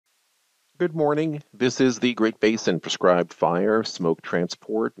Good morning. This is the Great Basin Prescribed Fire, Smoke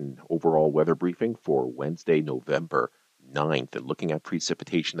Transport, and Overall Weather Briefing for Wednesday, November 9th. And looking at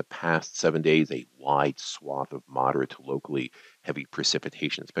precipitation the past 7 days, a wide swath of moderate to locally heavy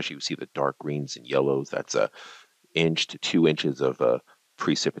precipitation, especially you see the dark greens and yellows. That's a inch to 2 inches of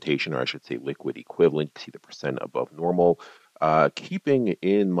precipitation, or I should say liquid equivalent. You see the percent above normal. Keeping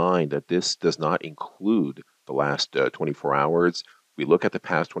in mind that this does not include the last 24 hours. We look at the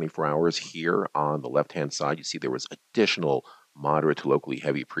past 24 hours here on the left-hand side. You see there was additional moderate to locally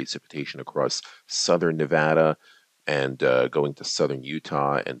heavy precipitation across southern Nevada and going to southern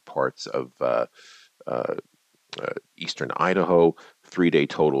Utah and parts of uh, eastern Idaho. 3-day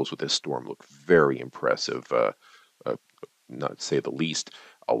totals with this storm look very impressive. Uh, not to say the least.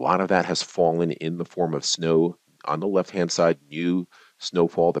 A lot of that has fallen in the form of snow. On the left-hand side, new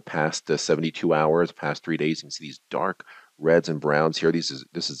snowfall the past 72 hours, past 3 days. You can see these dark reds and browns here. This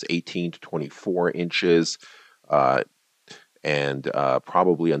is 18 to 24 inches, uh, and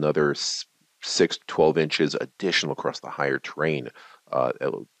probably another 6 to 12 inches additional across the higher terrain, uh,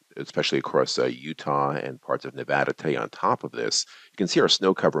 especially across Utah and parts of Nevada today. On top of this, you can see our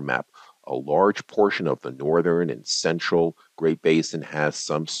snow cover map. A large portion of the northern and central Great Basin has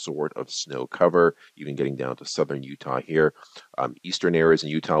some sort of snow cover, even getting down to southern Utah here. Eastern areas in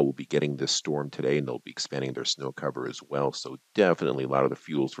Utah will be getting this storm today, and they'll be expanding their snow cover as well. So definitely a lot of the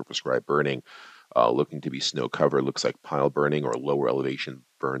fuels for prescribed burning looking to be snow cover. Looks like pile burning or lower elevation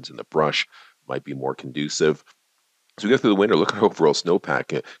burns in the brush might be more conducive. So we go through the winter, look at overall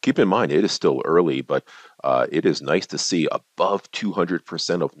snowpack. Keep in mind, it is still early, but it is nice to see above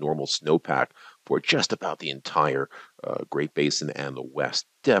 200% of normal snowpack for just about the entire Great Basin and the West.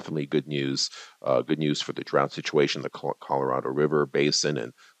 Definitely good news. Good news for the drought situation, the Colorado River Basin,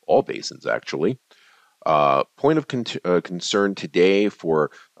 and all basins, actually. Point of concern today for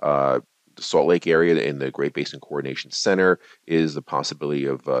the Salt Lake area in the Great Basin Coordination Center is the possibility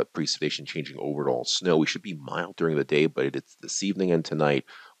of precipitation changing over to all snow. We should be mild during the day, but it's this evening and tonight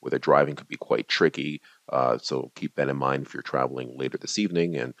where the driving could be quite tricky. So keep that in mind if you're traveling later this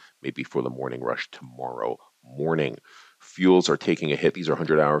evening and maybe for the morning rush tomorrow morning. Fuels are taking a hit. These are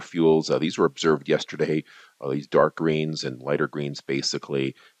 100-hour fuels. These were observed yesterday. These dark greens and lighter greens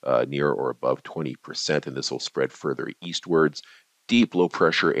basically near or above 20%, and this will spread further eastwards. Deep low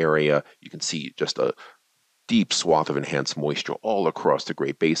pressure area. You can see just a deep swath of enhanced moisture all across the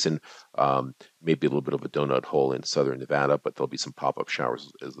Great Basin. Maybe a little bit of a donut hole in southern Nevada, but there'll be some pop-up showers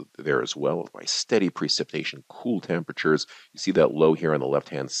there as well. By steady precipitation, cool temperatures. You see that low here on the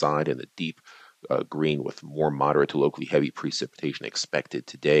left-hand side and the deep green with more moderate to locally heavy precipitation expected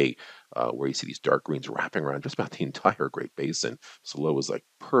today, where you see these dark greens wrapping around just about the entire Great Basin. So low is like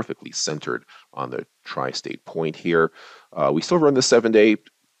perfectly centered on the tri-state point here. We still run the 7-day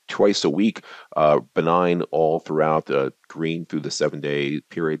twice a week, benign all throughout, green through the 7-day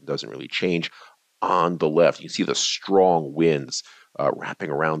period, doesn't really change. On the left, you see the strong winds wrapping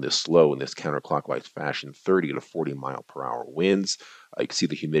around this low in this counterclockwise fashion, 30 to 40 mile per hour winds. You can see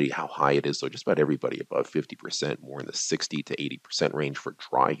the humidity, how high it is. So just about everybody above 50%, more in the 60 to 80% range for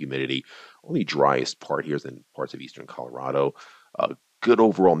dry humidity. Only driest part here is in parts of eastern Colorado. Good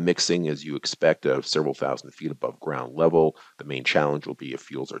overall mixing as you expect of several thousand feet above ground level. The main challenge will be if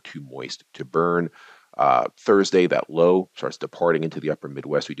fuels are too moist to burn. Thursday, that low starts departing into the upper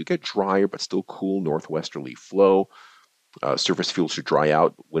Midwest. We do get drier, but still cool northwesterly flow. Surface fuels should dry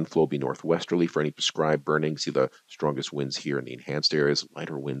out. Wind flow will be northwesterly for any prescribed burning. See the strongest winds here in the enhanced areas,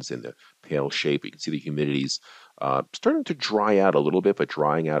 lighter winds in the pale shape. You can see the humidities starting to dry out a little bit, but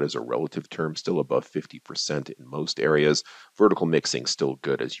drying out is a relative term, still above 50% in most areas. Vertical mixing still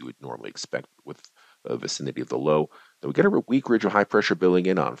good as you would normally expect with the vicinity of the low. Then we get a weak ridge of high pressure building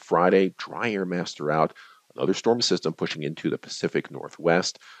in on Friday. Dry air mass throughout. Another storm system pushing into the Pacific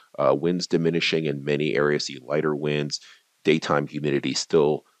Northwest. Winds diminishing in many areas. See lighter winds. Daytime humidity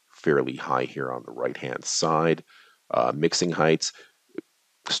still fairly high here on the right-hand side. Mixing heights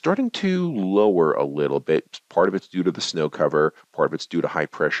starting to lower a little bit. Part of it's due to the snow cover, part of it's due to high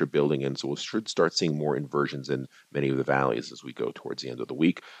pressure building in. So we should start seeing more inversions in many of the valleys as we go towards the end of the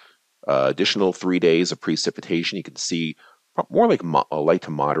week. Additional 3 days of precipitation. You can see more like light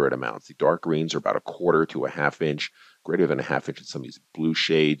to moderate amounts. The dark greens are about a quarter to a half inch, greater than a half inch in some of these blue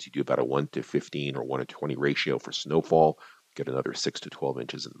shades. You do about a 1 to 15 or 1 to 20 ratio for snowfall. Get another 6 to 12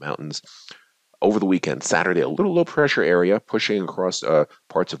 inches in the mountains. Over the weekend, Saturday, a little low pressure area pushing across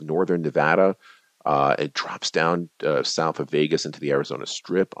parts of northern Nevada. It drops down south of Vegas into the Arizona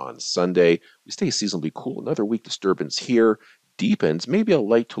Strip on Sunday. We stay seasonably cool. Another weak disturbance here deepens, maybe a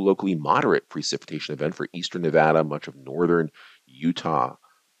light to locally moderate precipitation event for eastern Nevada, much of northern Utah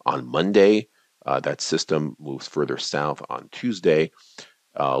On Monday, that system moves further south on Tuesday.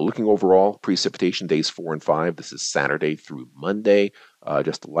 Looking overall, precipitation days 4 and 5. This is Saturday through Monday.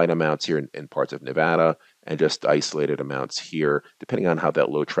 Just light amounts here in parts of Nevada and just isolated amounts here. Depending on how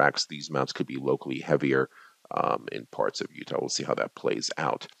that low tracks, these amounts could be locally heavier in parts of Utah. We'll see how that plays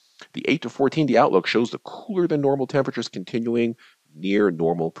out. The 8 to 14, the outlook shows the cooler than normal temperatures continuing, near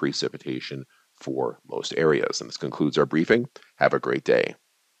normal precipitation for most areas. And this concludes our briefing. Have a great day.